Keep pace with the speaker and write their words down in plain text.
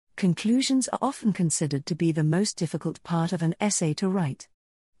Conclusions are often considered to be the most difficult part of an essay to write.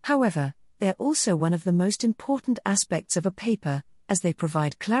 However, they're also one of the most important aspects of a paper, as they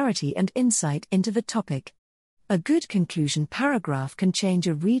provide clarity and insight into the topic. A good conclusion paragraph can change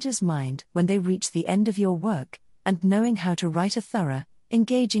a reader's mind when they reach the end of your work, and knowing how to write a thorough,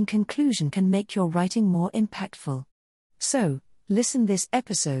 engaging conclusion can make your writing more impactful. So, listen this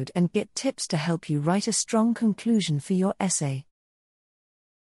episode and get tips to help you write a strong conclusion for your essay.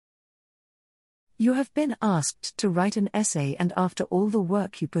 You have been asked to write an essay, and after all the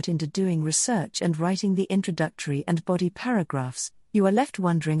work you put into doing research and writing the introductory and body paragraphs, you are left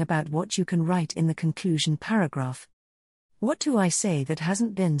wondering about what you can write in the conclusion paragraph. What do I say that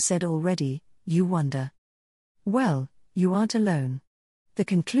hasn't been said already, you wonder? Well, you aren't alone. The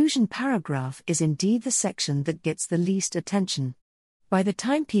conclusion paragraph is indeed the section that gets the least attention. By the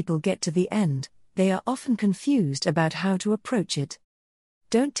time people get to the end, they are often confused about how to approach it.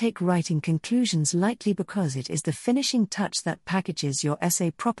 Don't take writing conclusions lightly, because it is the finishing touch that packages your essay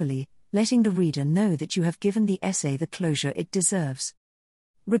properly, letting the reader know that you have given the essay the closure it deserves.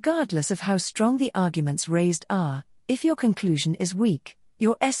 Regardless of how strong the arguments raised are, if your conclusion is weak,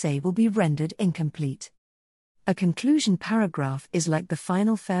 your essay will be rendered incomplete. A conclusion paragraph is like the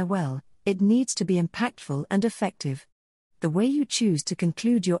final farewell, it needs to be impactful and effective. The way you choose to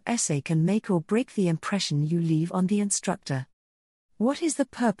conclude your essay can make or break the impression you leave on the instructor. What is the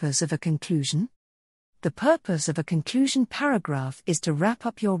purpose of a conclusion? The purpose of a conclusion paragraph is to wrap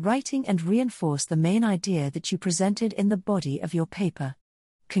up your writing and reinforce the main idea that you presented in the body of your paper.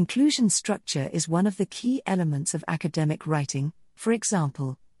 Conclusion structure is one of the key elements of academic writing, for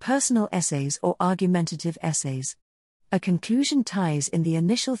example, personal essays or argumentative essays. A conclusion ties in the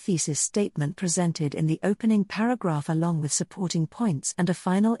initial thesis statement presented in the opening paragraph along with supporting points and a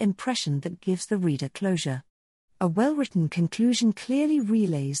final impression that gives the reader closure. A well-written conclusion clearly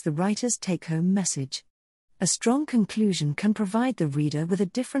relays the writer's take-home message. A strong conclusion can provide the reader with a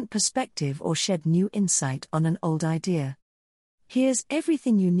different perspective or shed new insight on an old idea. Here's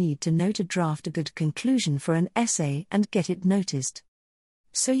everything you need to know to draft a good conclusion for an essay and get it noticed.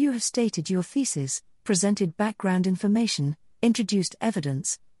 So you have stated your thesis, presented background information, introduced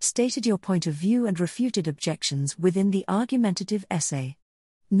evidence, stated your point of view and refuted objections within the argumentative essay.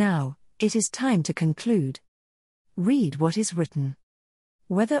 Now, it is time to conclude. Read what is written.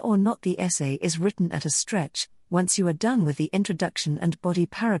 Whether or not the essay is written at a stretch, once you are done with the introduction and body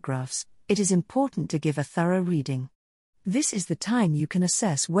paragraphs, it is important to give a thorough reading. This is the time you can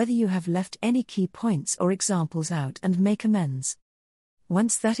assess whether you have left any key points or examples out and make amends.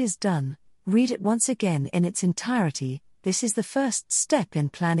 Once that is done, read it once again in its entirety. This is the first step in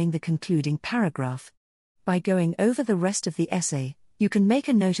planning the concluding paragraph. By going over the rest of the essay, you can make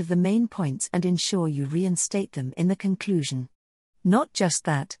a note of the main points and ensure you reinstate them in the conclusion. Not just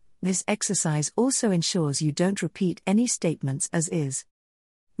that, this exercise also ensures you don't repeat any statements as is.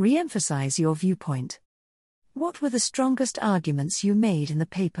 Re-emphasize your viewpoint. What were the strongest arguments you made in the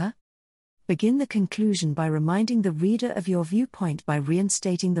paper? Begin the conclusion by reminding the reader of your viewpoint by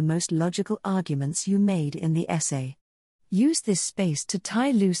reinstating the most logical arguments you made in the essay. Use this space to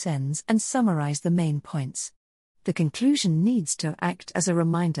tie loose ends and summarize the main points. The conclusion needs to act as a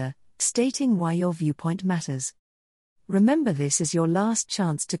reminder, stating why your viewpoint matters. Remember, this is your last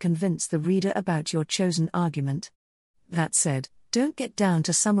chance to convince the reader about your chosen argument. That said, don't get down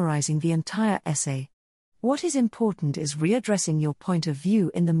to summarizing the entire essay. What is important is readdressing your point of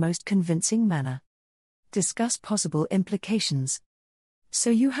view in the most convincing manner. Discuss possible implications. So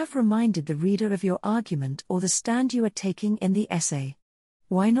you have reminded the reader of your argument or the stand you are taking in the essay.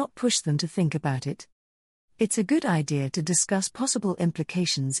 Why not push them to think about it? It's a good idea to discuss possible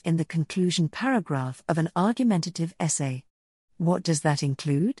implications in the conclusion paragraph of an argumentative essay. What does that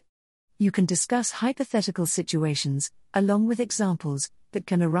include? You can discuss hypothetical situations, along with examples, that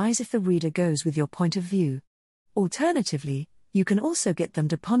can arise if the reader goes with your point of view. Alternatively, you can also get them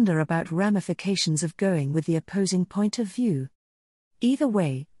to ponder about ramifications of going with the opposing point of view. Either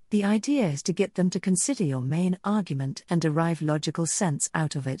way, the idea is to get them to consider your main argument and derive logical sense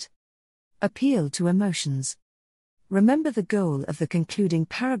out of it. Appeal to emotions. Remember, the goal of the concluding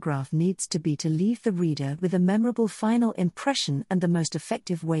paragraph needs to be to leave the reader with a memorable final impression, and the most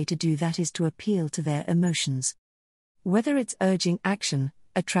effective way to do that is to appeal to their emotions. Whether it's urging action,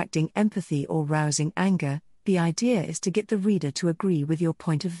 attracting empathy, or rousing anger, the idea is to get the reader to agree with your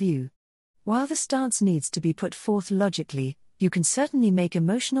point of view. While the stance needs to be put forth logically, you can certainly make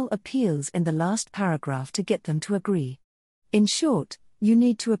emotional appeals in the last paragraph to get them to agree. In short, you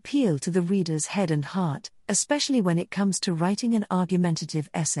need to appeal to the reader's head and heart, especially when it comes to writing an argumentative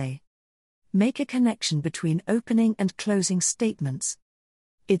essay. Make a connection between opening and closing statements.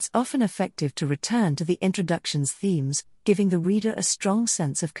 It's often effective to return to the introduction's themes, giving the reader a strong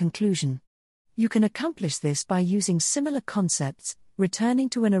sense of conclusion. You can accomplish this by using similar concepts, returning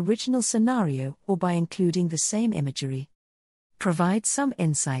to an original scenario, or by including the same imagery. Provide some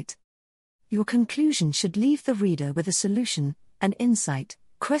insight. Your conclusion should leave the reader with a solution, an insight,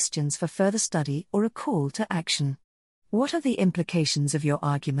 questions for further study, or a call to action. What are the implications of your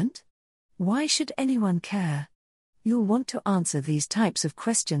argument? Why should anyone care? You'll want to answer these types of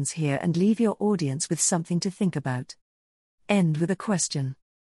questions here and leave your audience with something to think about. End with a question.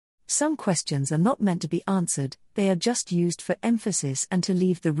 Some questions are not meant to be answered, they are just used for emphasis and to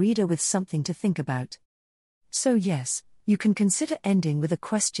leave the reader with something to think about. So yes, you can consider ending with a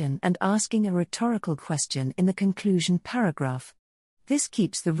question and asking a rhetorical question in the conclusion paragraph. This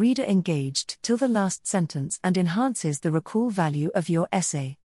keeps the reader engaged till the last sentence and enhances the recall value of your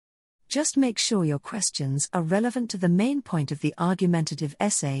essay. Just make sure your questions are relevant to the main point of the argumentative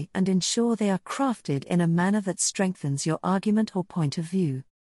essay and ensure they are crafted in a manner that strengthens your argument or point of view.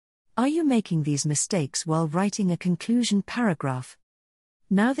 Are you making these mistakes while writing a conclusion paragraph?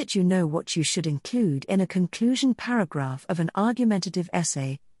 Now that you know what you should include in a conclusion paragraph of an argumentative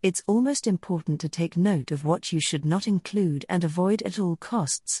essay, it's almost important to take note of what you should not include and avoid at all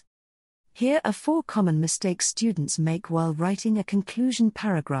costs. Here are 4 common mistakes students make while writing a conclusion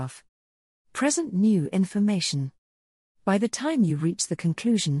paragraph. Present new information. By the time you reach the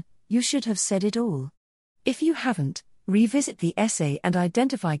conclusion, you should have said it all. If you haven't, revisit the essay and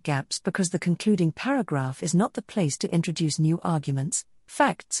identify gaps because the concluding paragraph is not the place to introduce new arguments,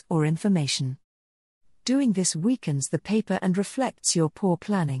 facts, or information. Doing this weakens the paper and reflects your poor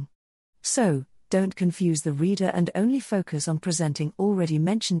planning. So, don't confuse the reader and only focus on presenting already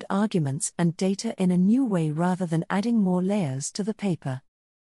mentioned arguments and data in a new way rather than adding more layers to the paper.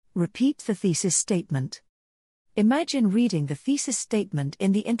 Repeat the thesis statement. Imagine reading the thesis statement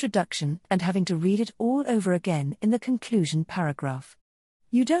in the introduction and having to read it all over again in the conclusion paragraph.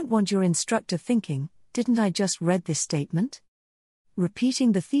 You don't want your instructor thinking, "Didn't I just read this statement?"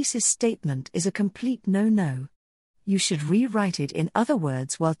 Repeating the thesis statement is a complete no-no. You should rewrite it in other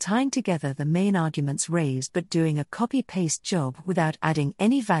words while tying together the main arguments raised, but doing a copy-paste job without adding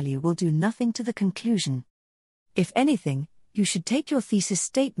any value will do nothing to the conclusion. If anything, you should take your thesis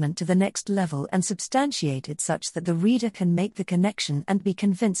statement to the next level and substantiate it such that the reader can make the connection and be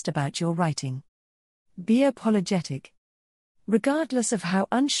convinced about your writing. Be apologetic. Regardless of how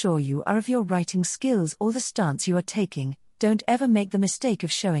unsure you are of your writing skills or the stance you are taking, don't ever make the mistake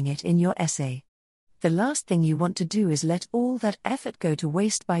of showing it in your essay. The last thing you want to do is let all that effort go to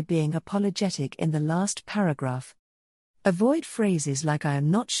waste by being apologetic in the last paragraph. Avoid phrases like "I am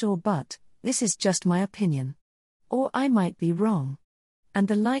not sure but," "this is just my opinion," or "I might be wrong," and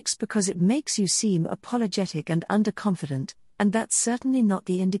the likes, because it makes you seem apologetic and underconfident, and that's certainly not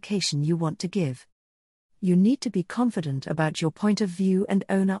the indication you want to give. You need to be confident about your point of view and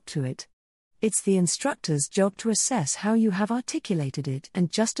own up to it. It's the instructor's job to assess how you have articulated it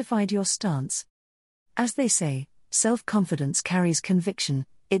and justified your stance. As they say, self-confidence carries conviction,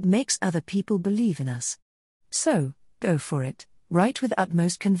 it makes other people believe in us. So, go for it, write with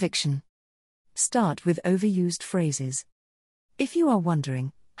utmost conviction. Start with overused phrases. If you are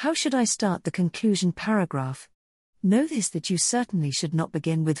wondering, how should I start the conclusion paragraph? Know this, that you certainly should not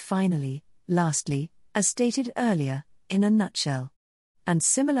begin with "finally," "lastly," as stated earlier, "in a nutshell," and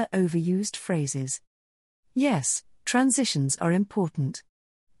similar overused phrases. Yes, transitions are important.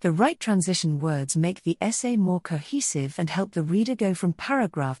 The right transition words make the essay more cohesive and help the reader go from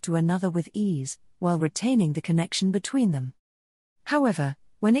paragraph to another with ease, while retaining the connection between them. However,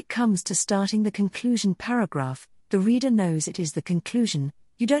 when it comes to starting the conclusion paragraph, the reader knows it is the conclusion,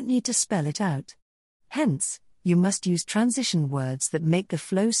 you don't need to spell it out. Hence, you must use transition words that make the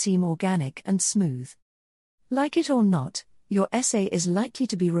flow seem organic and smooth. Like it or not, your essay is likely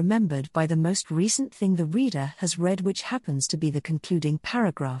to be remembered by the most recent thing the reader has read, which happens to be the concluding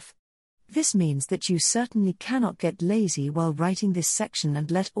paragraph. This means that you certainly cannot get lazy while writing this section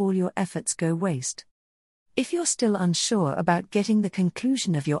and let all your efforts go waste. If you're still unsure about getting the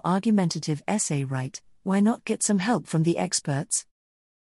conclusion of your argumentative essay right, why not get some help from the experts?